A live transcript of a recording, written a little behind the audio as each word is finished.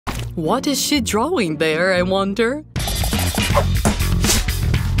What is she drawing there, I wonder?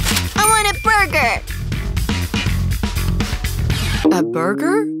 I want a burger! A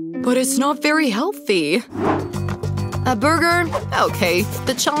burger? But it's not very healthy. A burger? Okay,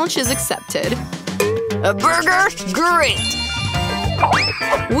 the challenge is accepted. A burger? Great!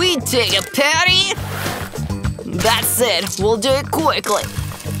 We take a patty. That's it, we'll do it quickly.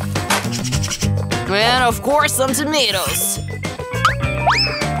 And of course some tomatoes.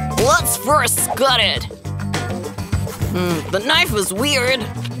 Let's first cut it. The knife was weird.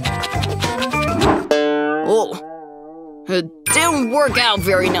 Oh, it didn't work out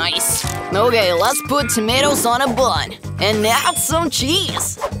very nice. Okay, let's put tomatoes on a bun. And add some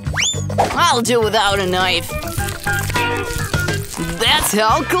cheese. I'll do without a knife. That's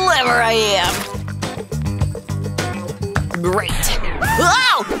how clever I am. Great.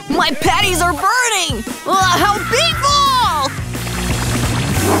 Ow! My patties are burning! How painful!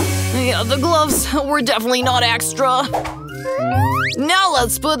 Yeah, the gloves were definitely not extra. Now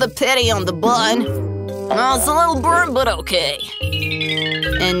let's put the patty on the bun. It's a little burnt, but okay.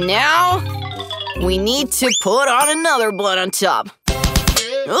 And now, we need to put on another bun on top.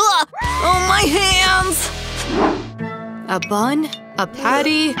 Oh, my hands! A bun? A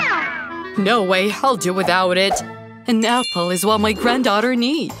patty? No way, I'll do without it. An apple is what my granddaughter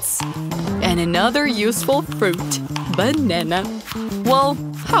needs. And another useful fruit. Banana. Well,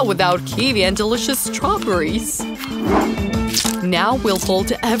 how without kiwi and delicious strawberries? Now we'll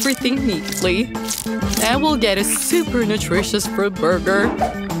fold everything neatly. And we'll get a super nutritious fruit burger.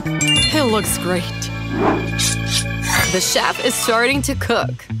 It looks great. The chef is starting to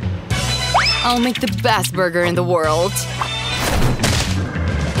cook. I'll make the best burger in the world.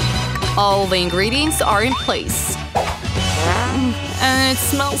 All the ingredients are in place. And it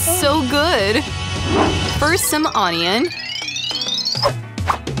smells so good. First some onion.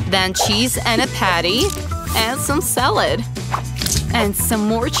 Then cheese and a patty. And some salad. And some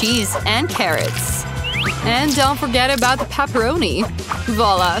more cheese and carrots. And don't forget about the pepperoni.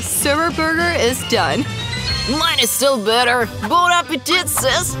 Voila, super burger is done. Mine is still better. Bon appetit,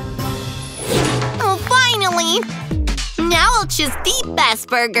 sis. Oh, finally! Now I'll choose the best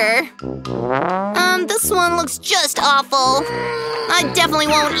burger. This one looks just awful. I definitely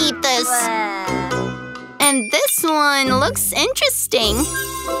won't eat this. And this one looks interesting.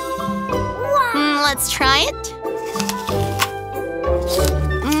 Let's try it.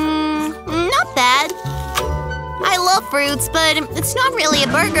 Not bad. I love fruits, but it's not really a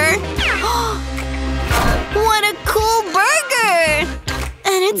burger. What a cool burger!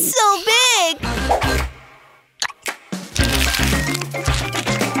 And it's so big!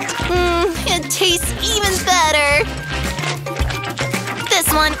 It tastes even better! This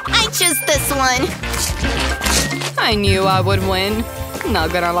one! I choose this one! I knew I would win.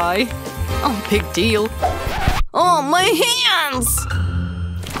 Not gonna lie. Oh, big deal. Oh, my hands!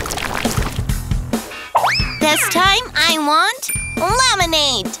 This time I want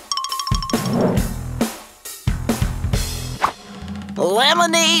lemonade!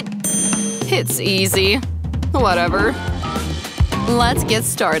 Lemonade? It's easy. Whatever. Let's get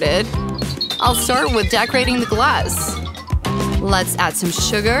started. I'll start with decorating the glass. Let's add some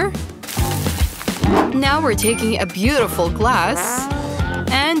sugar. Now we're taking a beautiful glass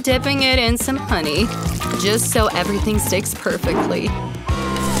and dipping it in some honey, just so everything sticks perfectly.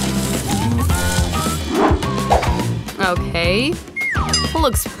 Okay,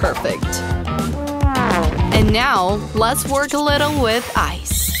 looks perfect. And now, let's work a little with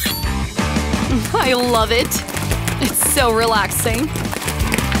ice. I love it! It's so relaxing.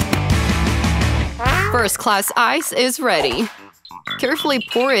 First class ice is ready. Carefully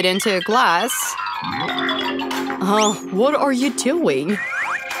pour it into a glass. Oh, what are you doing?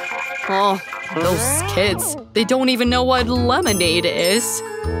 Oh, those kids. They don't even know what lemonade is.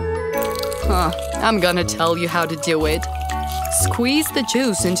 I'm gonna tell you how to do it. Squeeze the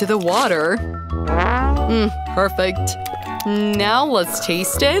juice into the water. Perfect. Now let's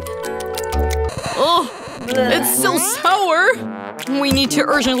taste it. Oh, it's so sour! We need to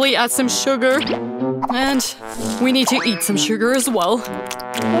urgently add some sugar. And we need to eat some sugar as well.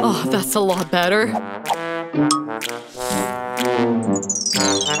 Oh, that's a lot better.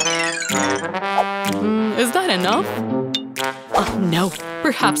 Is that enough? Oh, no.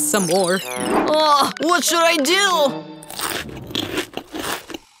 Perhaps some more. Oh, what should I do?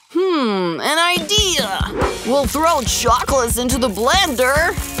 An idea! We'll throw chocolates into the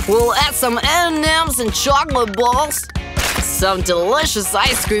blender. We'll add some M&Ms and chocolate balls. Some delicious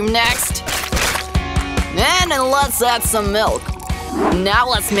ice cream next. And then let's add some milk. Now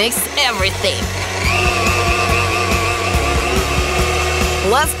let's mix everything.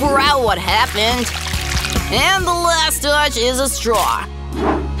 Let's pour out what happened. And the last touch is a straw.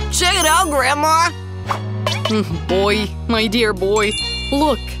 Check it out, Grandma. Boy, my dear boy,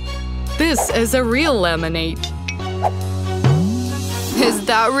 look. This is a real lemonade. Is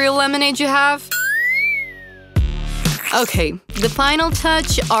that real lemonade you have? Okay, the final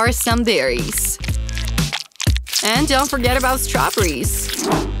touch are some berries. And don't forget about strawberries.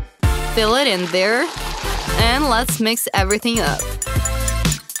 Fill it in there. And let's mix everything up.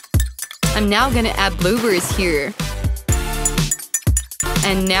 I'm now gonna add blueberries here.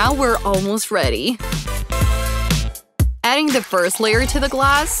 And now we're almost ready. Adding the first layer to the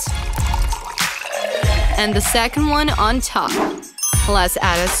glass. And the second one on top. Let's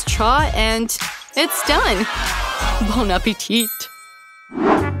add a straw and it's done. Bon appetit!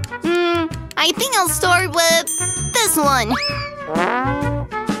 I think I'll start with this one.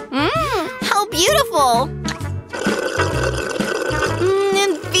 How beautiful!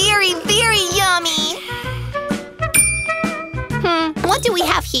 And very, very yummy! What do we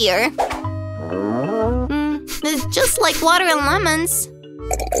have here? It's just like water and lemons.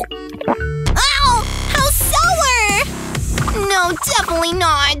 Ow! How sour! No, definitely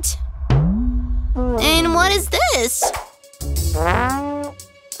not! And what is this?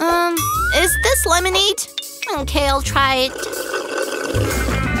 Is this lemonade? Okay, I'll try it.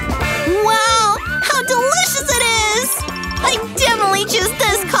 Wow! How delicious it is! I definitely choose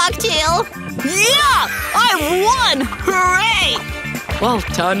this cocktail! Yeah! I won! Hooray! Well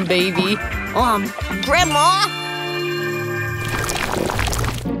done, baby. Grandma?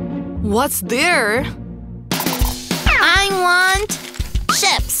 What's there? I want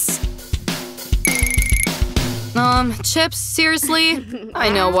chips. Chips? Seriously? I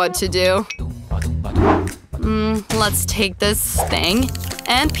know what to do. Let's take this thing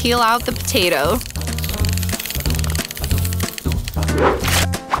and peel out the potato.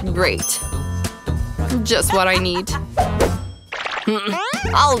 Great. Just what I need.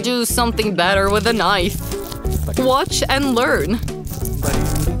 I'll do something better with a knife. Watch and learn.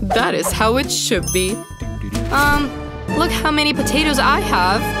 That is how it should be. Look how many potatoes I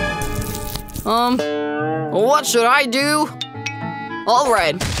have. What should I do?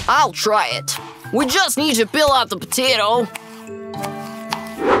 Alright, I'll try it. We just need to peel out the potato.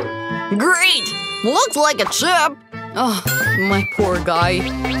 Great! Looks like a chip. Oh, my poor guy.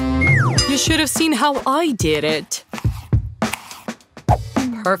 You should have seen how I did it.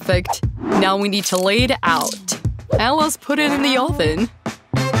 Perfect. Now we need to lay it out. And let's put it in the oven.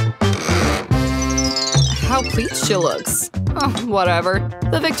 How pleased she looks. Oh, whatever.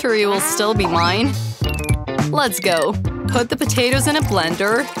 The victory will still be mine. Let's go. Put the potatoes in a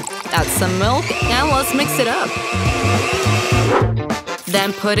blender, add some milk, and let's mix it up.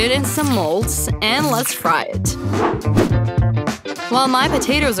 Then put it in some molds, and let's fry it. While my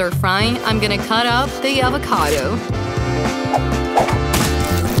potatoes are frying, I'm gonna cut up the avocado.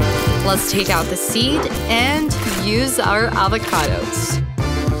 Let's take out the seed and use our avocados.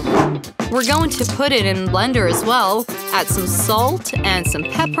 We're going to put it in blender as well, add some salt and some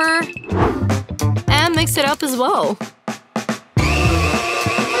pepper, and mix it up as well.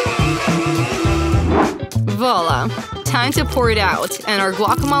 Voila! Time to pour it out, and our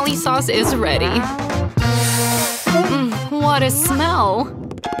guacamole sauce is ready. What a smell!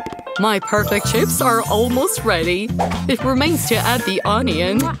 My perfect chips are almost ready. It remains to add the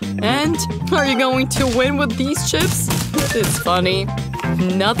onion. And are you going to win with these chips? It's funny.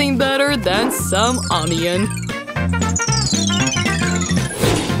 Nothing better than some onion.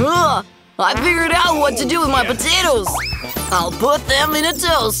 I figured out what to do with my potatoes. I'll put them in a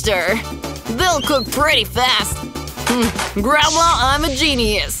toaster. They'll cook pretty fast. Grandma, I'm a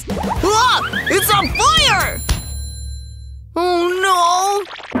genius. It's on fire! Oh no!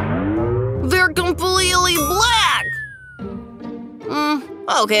 They're completely black!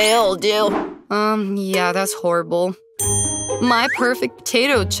 Okay, it'll do. Yeah, that's horrible. My perfect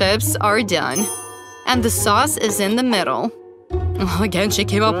potato chips are done. And the sauce is in the middle. Again, she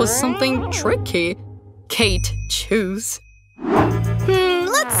came up with something tricky. Kate, choose.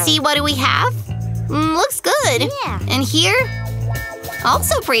 Let's see, what do we have? Looks good. Yeah. And here?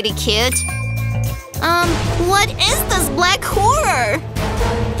 Also pretty cute. What is this black horror?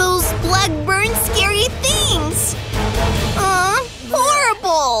 Those black burn scary things.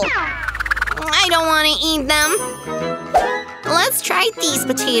 Horrible. I don't want to eat them. Let's try these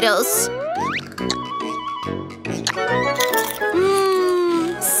potatoes.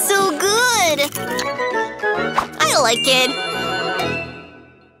 So good. I like it.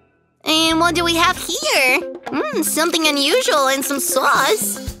 And what do we have here? Something unusual and some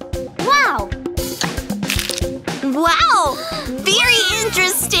sauce. Wow! Wow! Very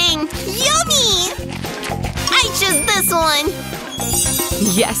interesting! Yummy! I choose this one!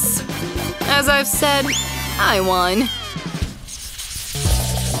 Yes! As I've said, I won.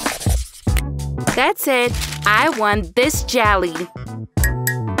 That's it. I want this jelly.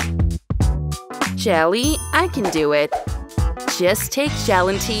 Jelly, I can do it. Just take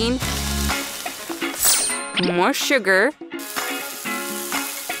gelatine, more sugar,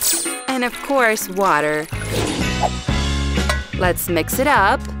 and of course, water. Let's mix it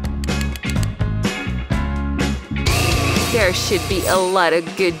up. There should be a lot of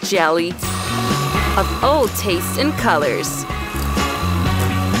good jelly of all tastes and colors.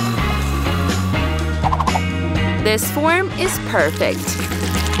 This form is perfect.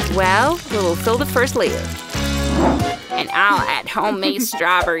 Well, we'll fill the first layer. And I'll add homemade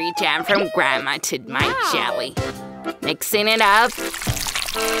strawberry jam from Grandma to my jelly. Mixing it up.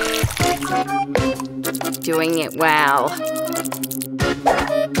 Doing it well.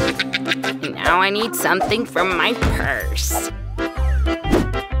 Now I need something from my purse.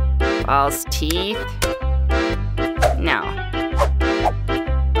 False teeth. No.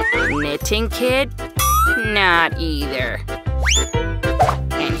 Knitting kit? Not either.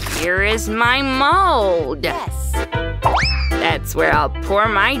 And here is my mold. Yes. That's where I'll pour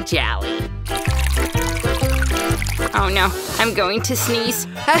my jelly. Oh no, I'm going to sneeze.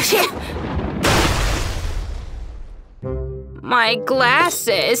 My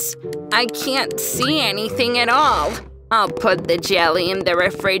glasses! I can't see anything at all. I'll put the jelly in the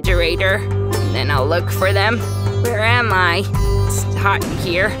refrigerator. Then I'll look for them. Where am I? It's hot in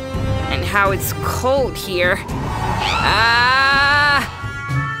here. And how it's cold here. Ah!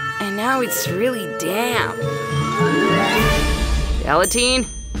 And now it's really damp. Gelatine?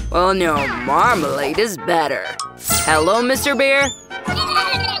 Well, no, marmalade is better. Hello, Mr. Bear?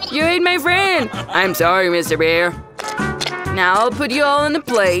 You ate my friend! I'm sorry, Mr. Bear. Now I'll put you all on the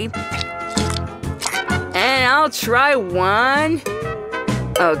plate. And I'll try one.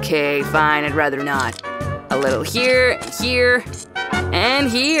 Okay, fine, I'd rather not. A little here, here, and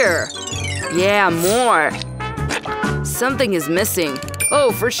here. Yeah, more. Something is missing.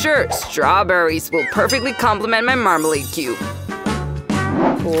 Oh, for sure, strawberries will perfectly complement my marmalade cube.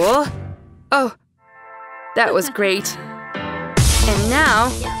 Cool. Oh, that was great. And now,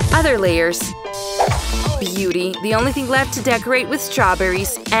 other layers. Beauty, the only thing left to decorate with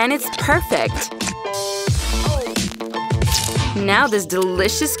strawberries, and it's perfect. Now this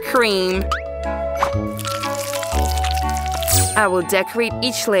delicious cream. I will decorate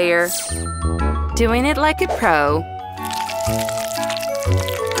each layer, doing it like a pro.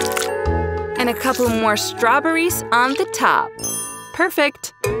 And a couple more strawberries on the top.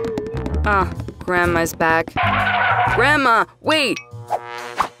 Perfect. Oh, Grandma's back. Grandma, wait!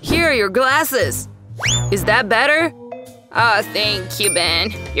 Here are your glasses. Is that better? Oh, thank you,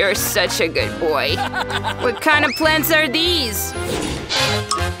 Ben. You're such a good boy. What kind of plants are these?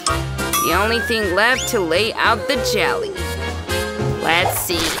 The only thing left to lay out the jelly. Let's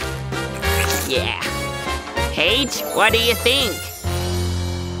see. Yeah. Paige, what do you think?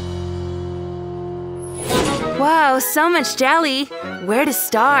 Wow, so much jelly. Where to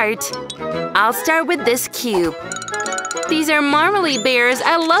start? I'll start with this cube. These are marmalade bears.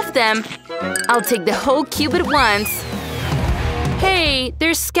 I love them. I'll take the whole cube at once. Hey,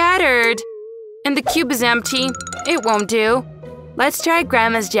 they're scattered. And the cube is empty. It won't do. Let's try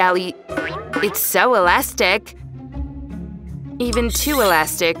Grandma's jelly. It's so elastic. Even too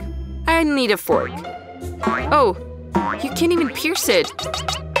elastic. I need a fork. Oh, you can't even pierce it.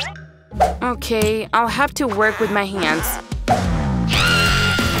 Okay, I'll have to work with my hands.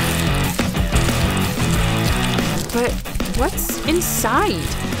 But what's inside?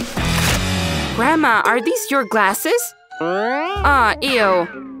 Grandma, are these your glasses? Ah, ew.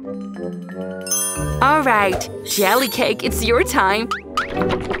 All right, jelly cake, it's your time.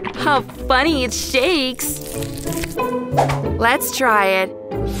 How funny it shakes. Let's try it.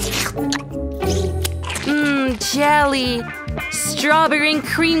 Mmm, jelly. Strawberry and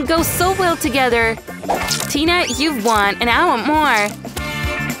cream go so well together. Tina, you've won, and I want more.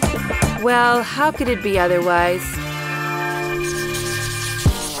 Well, how could it be otherwise?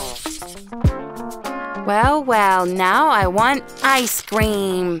 Well, well, now I want ice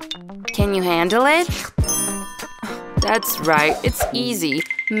cream. Can you handle it? That's right, it's easy.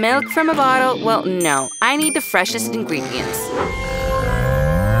 Milk from a bottle? Well, no. I need the freshest ingredients.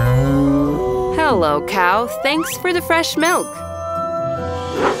 Hello, cow. Thanks for the fresh milk.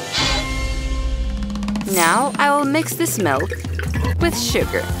 Now I will mix this milk with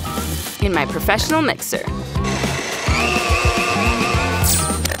sugar in my professional mixer.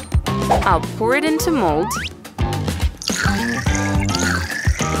 I'll pour it into mold.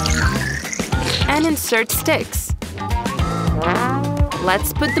 and insert sticks.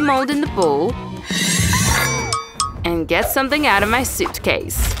 Let's put the mold in the bowl and get something out of my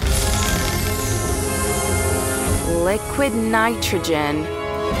suitcase. Liquid nitrogen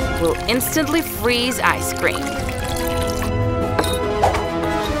will instantly freeze ice cream.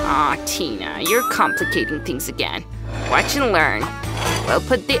 Aw, Tina, you're complicating things again. Watch and learn. We'll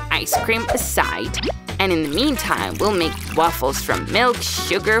put the ice cream aside, and in the meantime, we'll make waffles from milk,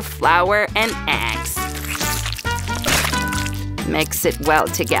 sugar, flour, and eggs. Mix it well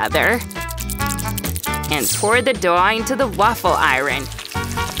together. And pour the dough into the waffle iron.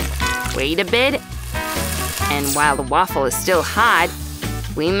 Wait a bit, and while the waffle is still hot,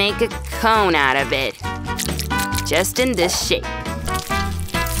 we make a cone out of it. Just in this shape.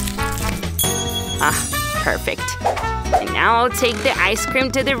 Ah, perfect. And now I'll take the ice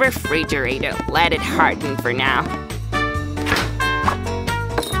cream to the refrigerator. Let it harden for now.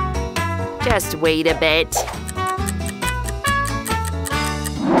 Just wait a bit.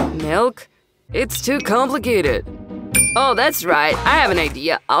 Milk? It's too complicated. Oh, that's right. I have an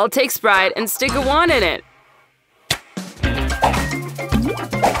idea. I'll take Sprite and stick a wand in it.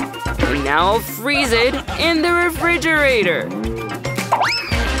 And now I'll freeze it in the refrigerator.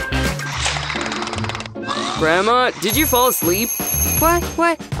 Grandma, did you fall asleep?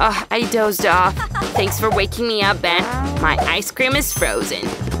 What? Oh, I dozed off. Thanks for waking me up, Ben. My ice cream is frozen.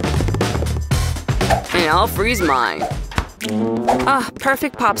 And I'll freeze mine. Oh,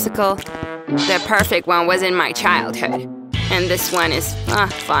 perfect popsicle. The perfect one was in my childhood. And this one is,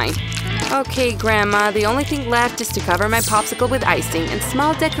 fine. Okay, Grandma, the only thing left is to cover my popsicle with icing and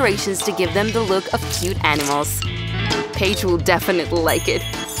small decorations to give them the look of cute animals. Paige will definitely like it.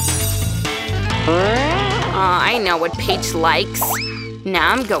 I know what Paige likes.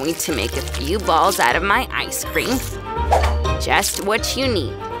 Now I'm going to make a few balls out of my ice cream. Just what you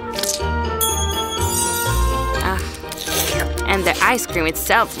need. And the ice cream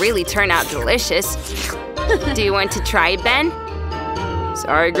itself really turned out delicious. Do you want to try it, Ben?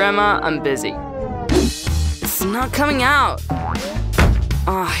 Sorry, Grandma, I'm busy. It's not coming out.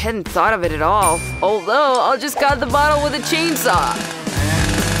 Oh, I hadn't thought of it at all. Although, I'll just cut the bottle with a chainsaw.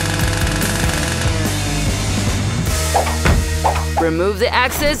 Remove the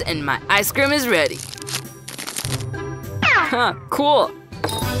excess and my ice cream is ready. Huh, cool.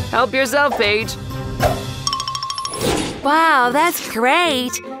 Help yourself, Paige. Wow, that's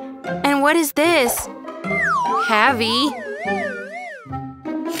great! And what is this? Heavy?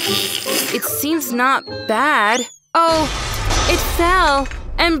 It seems not bad. Oh, it fell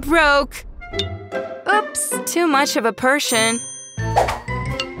and broke. Oops, too much of a portion.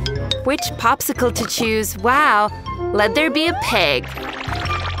 Which popsicle to choose? Wow, let there be a pig.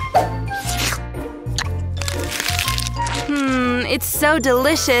 It's so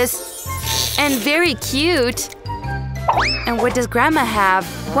delicious and very cute. And what does Grandma have?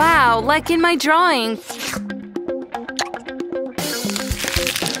 Wow, like in my drawing.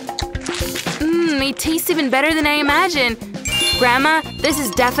 It tastes even better than I imagined. Grandma, this is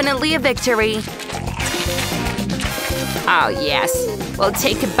definitely a victory. Oh, yes. Well,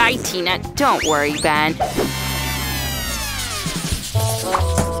 take a bite, Tina. Don't worry, Ben.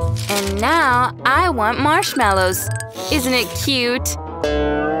 And now I want marshmallows. Isn't it cute?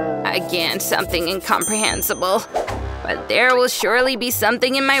 Again, something incomprehensible. But there will surely be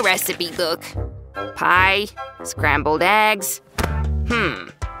something in my recipe book. Pie, scrambled eggs.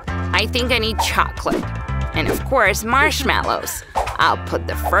 I think I need chocolate. And of course, marshmallows. I'll put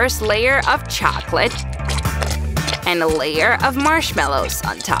the first layer of chocolate and a layer of marshmallows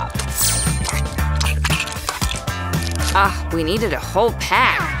on top. We needed a whole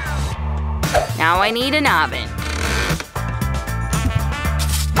pack. Now I need an oven.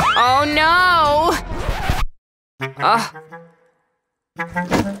 Oh no!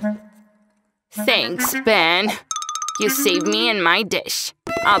 Thanks, Ben. You saved me and my dish.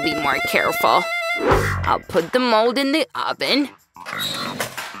 I'll be more careful. I'll put the mold in the oven.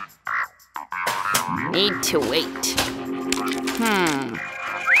 Need to wait.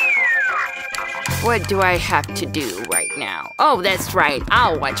 What do I have to do right now? Oh, that's right.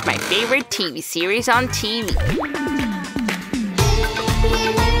 I'll watch my favorite TV series on TV.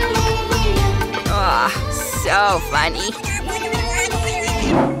 So funny.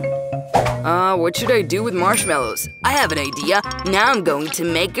 What should I do with marshmallows? I have an idea. Now I'm going to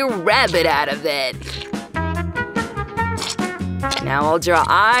make a rabbit out of it. Now I'll draw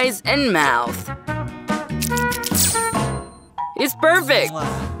eyes and mouth. It's perfect!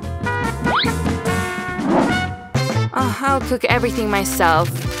 I'll cook everything myself.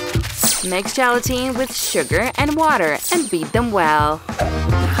 Mix gelatin with sugar and water and beat them well.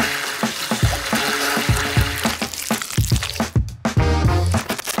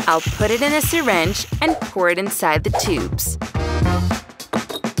 I'll put it in a syringe and pour it inside the tubes.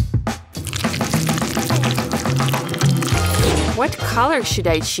 What color should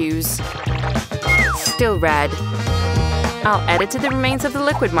I choose? Still red. I'll add it to the remains of the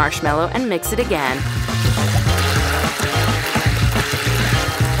liquid marshmallow and mix it again.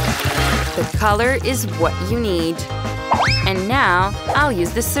 The color is what you need. And now, I'll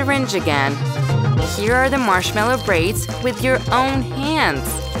use the syringe again. Here are the marshmallow braids with your own hands.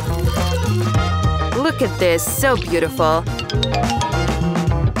 Look at this, so beautiful.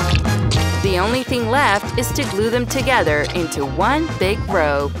 The only thing left is to glue them together into one big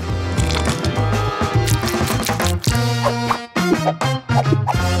rope.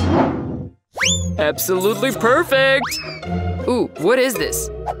 Absolutely perfect! Ooh, what is this?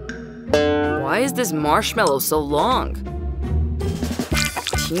 Why is this marshmallow so long?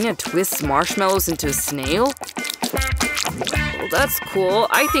 Tina twists marshmallows into a snail? Well, that's cool.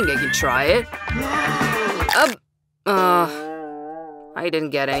 I think I can try it. I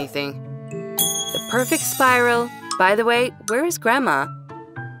didn't get anything. The perfect spiral. By the way, where is Grandma?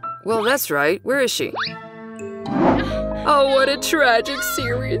 Well, that's right. Where is she? Oh, what a tragic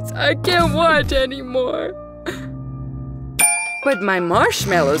series. I can't watch anymore. But my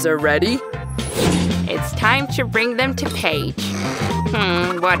marshmallows are ready. It's time to bring them to Paige.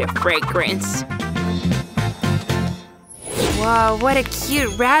 What a fragrance. Wow, what a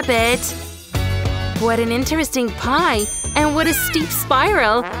cute rabbit. What an interesting pie. And what a steep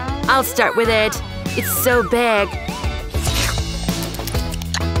spiral. I'll start with it. It's so big.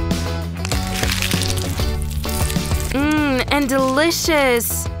 And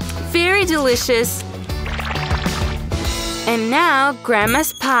delicious. Very delicious. And now,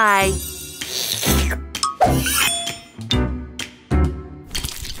 Grandma's pie.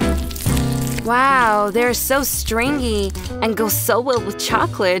 Wow, they're so stringy and go so well with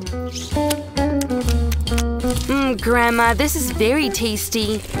chocolate. Grandma, this is very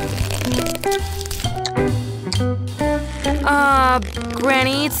tasty.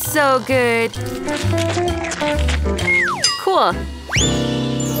 Granny, it's so good. Cool.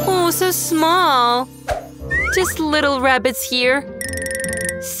 Oh, so small. Just little rabbits here.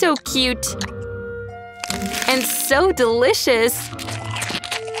 So cute. And so delicious.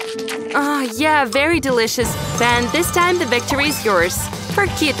 Oh, yeah, very delicious. And this time the victory is yours. For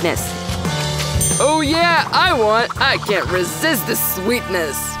cuteness. Oh yeah, I can't resist the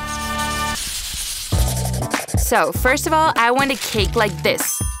sweetness. So, first of all, I want a cake like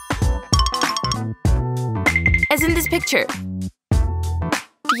this. As in this picture.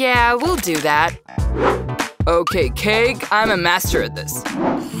 Yeah, we'll do that. Okay, cake, I'm a master at this.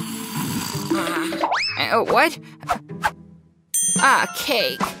 What?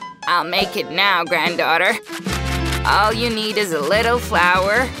 Cake. I'll make it now, granddaughter. All you need is a little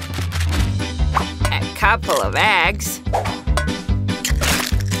flour, a couple of eggs.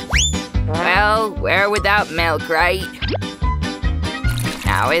 Well, we're without milk, right?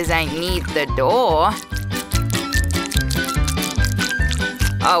 Now as I knead the dough.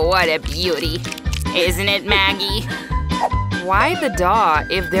 Oh, what a beauty. Isn't it, Maggie? Why the dough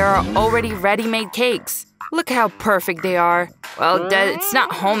if there are already ready-made cakes? Look how perfect they are. Well, it's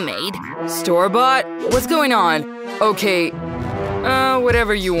not homemade. Store-bought? What's going on? Okay,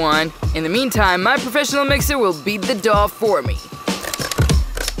 whatever you want. In the meantime, my professional mixer will beat the dough for me.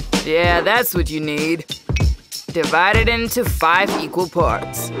 Yeah, that's what you need. Divide it into 5 equal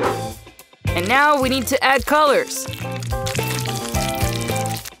parts. And now we need to add colors.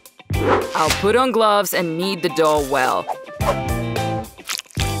 I'll put on gloves and knead the dough well.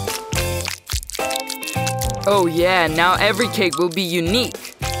 Oh yeah, now every cake will be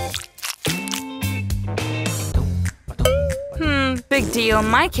unique. Big deal.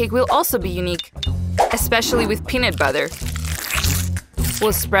 My cake will also be unique. Especially with peanut butter.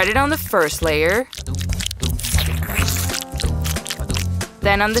 We'll spread it on the first layer.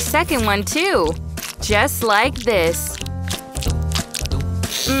 Then on the second one too. Just like this.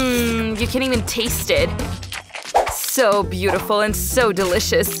 You can even taste it. So beautiful and so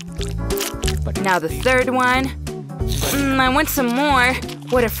delicious. Now the third one. I want some more.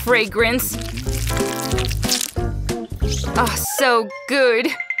 What a fragrance. Oh, so good.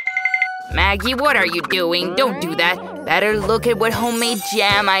 Maggie, what are you doing? Don't do that. Better look at what homemade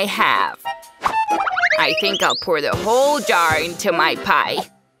jam I have. I think I'll pour the whole jar into my pie.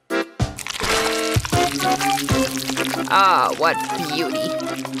 Oh, what beauty.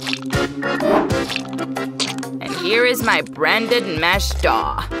 And here is my branded mashed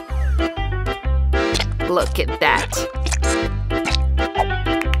dough. Look at that.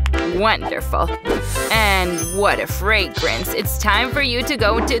 Wonderful. And what a fragrance. It's time for you to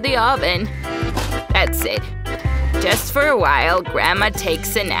go to the oven. That's it. Just for a while, Grandma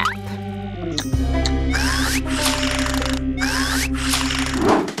takes a nap.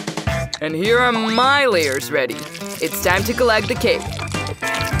 And here are my layers ready. It's time to collect the cake.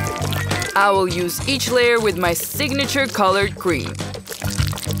 I will use each layer with my signature colored cream.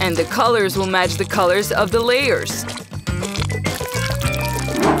 And the colors will match the colors of the layers.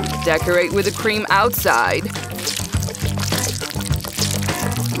 Decorate with the cream outside.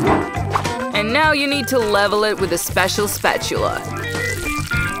 And now you need to level it with a special spatula.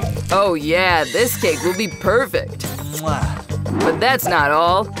 Oh yeah, this cake will be perfect. But that's not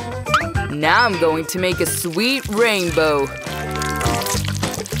all. Now I'm going to make a sweet rainbow.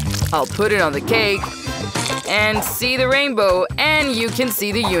 I'll put it on the cake and see the rainbow, and you can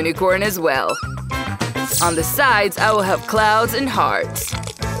see the unicorn as well. On the sides, I will have clouds and hearts.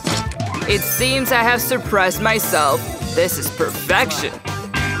 It seems I have surprised myself. This is perfection.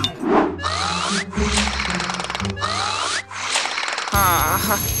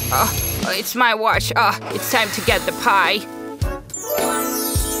 It's my watch. It's time to get the pie.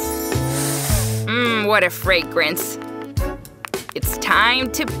 What a fragrance. It's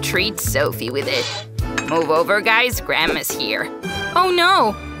time to treat Sophie with it. Move over, guys. Grandma's here. Oh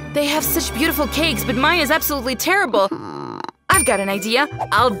no! They have such beautiful cakes, but mine is absolutely terrible. I've got an idea.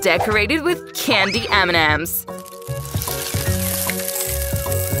 I'll decorate it with candy M&Ms.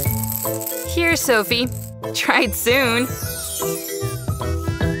 Here, Sophie. Try it soon.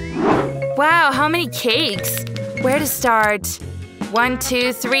 Wow, how many cakes? Where to start? 1,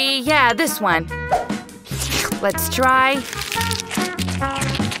 2, 3. Yeah, this one. Let's try.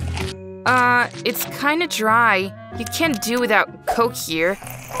 It's kind of dry. You can't do without Coke here.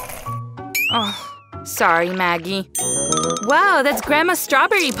 Oh, sorry, Maggie. Wow, that's Grandma's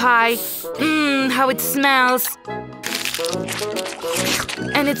strawberry pie. How it smells.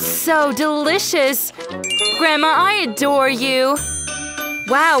 And it's so delicious. Grandma, I adore you.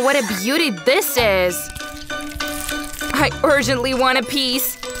 Wow, what a beauty this is. I urgently want a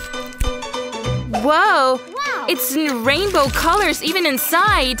piece. Whoa, it's in rainbow colors even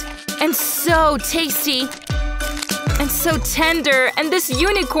inside. And so tasty. And so tender. And this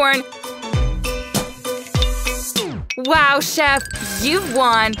unicorn. Wow, Chef, you've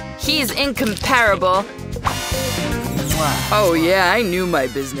won. He's incomparable. Oh yeah, I knew my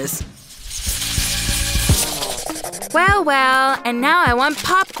business. Well, and now I want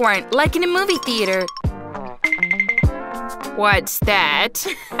popcorn, like in a movie theater. What's that?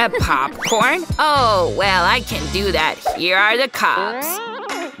 A popcorn? Oh, well, I can do that. Here are the cups.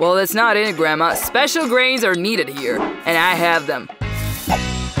 Well, that's not it, Grandma. Special grains are needed here, and I have them.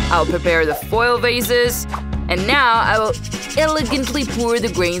 I'll prepare the foil vases, and now I will elegantly pour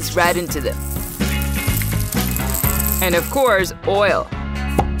the grains right into them. And of course, oil.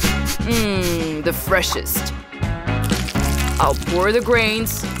 The freshest. I'll pour the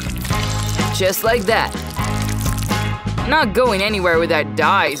grains, just like that. Not going anywhere without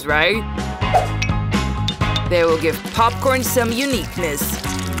dyes, right? They will give popcorn some uniqueness.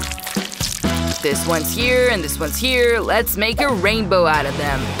 This one's here and this one's here. Let's make a rainbow out of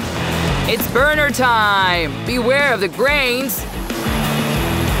them. It's burner time! Beware of the grains!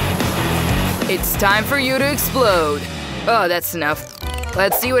 It's time for you to explode. Oh, that's enough.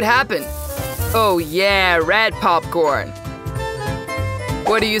 Let's see what happened. Oh yeah, red popcorn.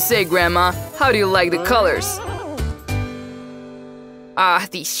 What do you say, Grandma? How do you like the colors?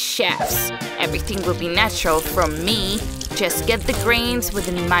 These chefs. Everything will be natural from me. Just get the grains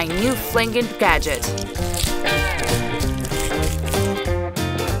within my new flagrant gadget.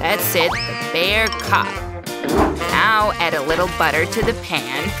 That's it, the bare cup. Now add a little butter to the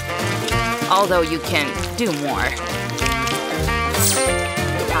pan. Although you can do more.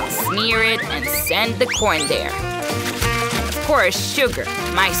 I'll smear it and send the corn there. Of course, sugar.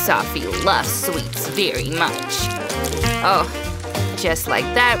 My Sophie loves sweets very much. Oh, just like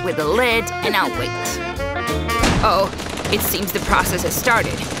that with the lid, and I'll wait. Oh, it seems the process has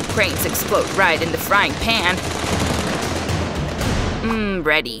started. Grains explode right in the frying pan.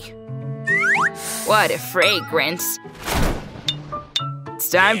 Ready. What a fragrance. It's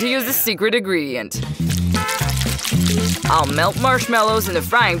time to use the secret ingredient. I'll melt marshmallows in the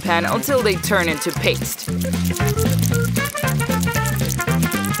frying pan until they turn into paste.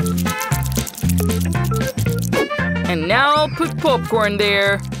 And now I'll put popcorn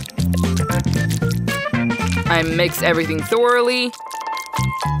there. I mix everything thoroughly.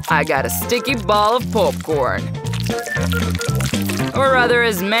 I got a sticky ball of popcorn. Or rather,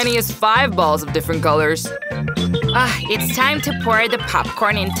 as many as 5 balls of different colors. It's time to pour the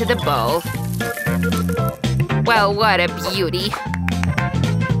popcorn into the bowl. Well, what a beauty.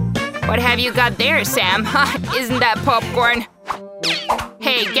 What have you got there, Sam? Isn't that popcorn?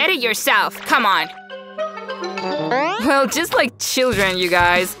 Hey, get it yourself. Come on. Well, just like children, you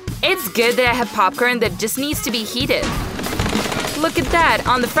guys. It's good that I have popcorn that just needs to be heated. Look at that,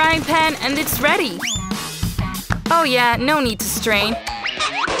 on the frying pan, and it's ready. Oh yeah, no need to strain.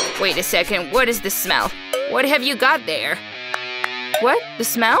 Wait a second, what is the smell? What have you got there? What? The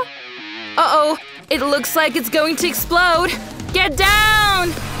smell? Uh-oh, it looks like it's going to explode. Get down!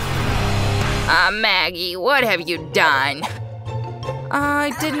 Maggie, what have you done?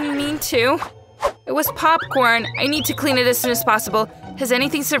 I didn't mean to. It was popcorn. I need to clean it as soon as possible. Has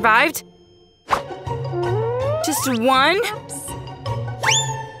anything survived? Just one?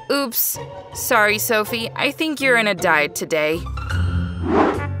 Oops. Sorry, Sophie. I think you're on a diet today.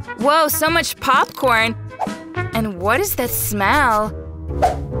 Whoa, so much popcorn! And what is that smell?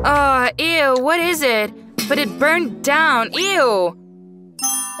 Oh, ew, what is it? But it burned down, ew!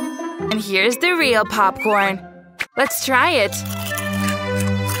 And here's the real popcorn. Let's try it.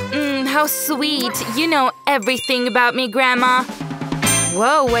 How sweet. You know everything about me, Grandma.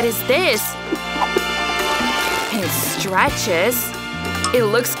 Whoa, what is this? And it stretches. It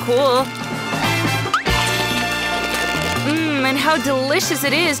looks cool. And how delicious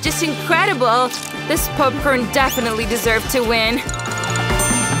it is. Just incredible. This popcorn definitely deserved to win.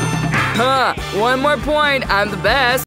 Huh, one more point. I'm the best.